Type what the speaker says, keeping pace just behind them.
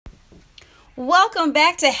Welcome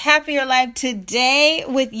back to Happier Life today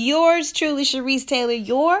with yours truly, Cherise Taylor,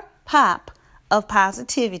 your pop of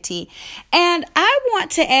positivity. And I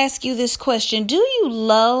want to ask you this question. Do you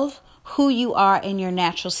love who you are in your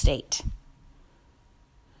natural state?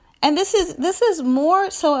 And this is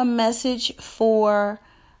more so a message for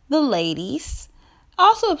the ladies,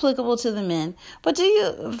 also applicable to the men, but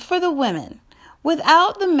for the women,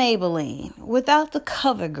 without the Maybelline, without the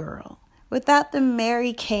CoverGirl, without the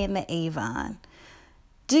Mary Kay and the Avon,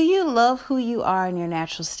 do you love who you are in your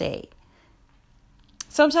natural state?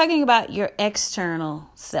 So I'm talking about your external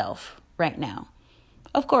self right now.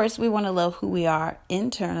 Of course, we want to love who we are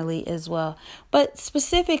internally as well. But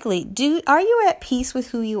specifically, are you at peace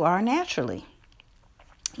with who you are naturally?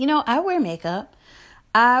 You know, I wear makeup.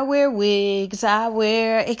 I wear wigs. I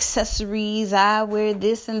wear accessories. I wear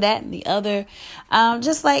this and that and the other,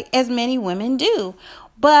 just like as many women do.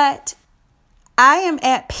 But I am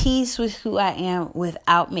at peace with who I am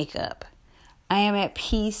without makeup. I am at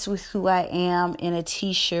peace with who I am in a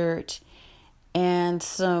t-shirt and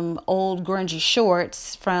some old grungy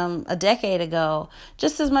shorts from a decade ago,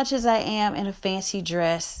 just as much as I am in a fancy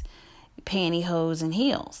dress, pantyhose, and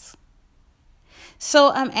heels.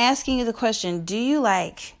 So I'm asking you the question, do you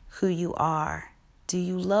like who you are? Do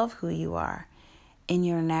you love who you are in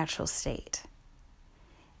your natural state?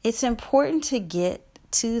 It's important to get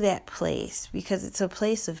to that place because it's a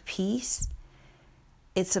place of peace.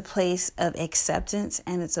 It's a place of acceptance,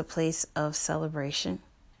 and it's a place of celebration.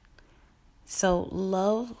 So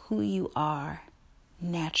love who you are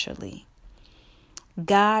naturally.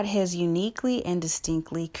 God has uniquely and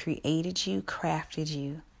distinctly created you, crafted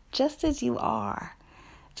you, just as you are.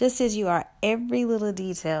 Just as you are, every little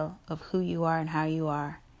detail of who you are and how you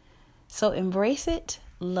are. So embrace it,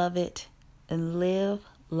 love it, and live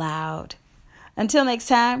loud. Until next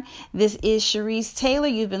time, this is Cherise Taylor.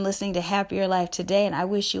 You've been listening to Happier Life today, and I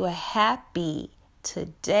wish you a happy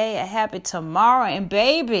today, a happy tomorrow, and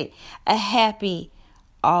baby, a happy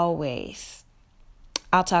always.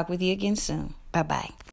 I'll talk with you again soon. Bye-bye.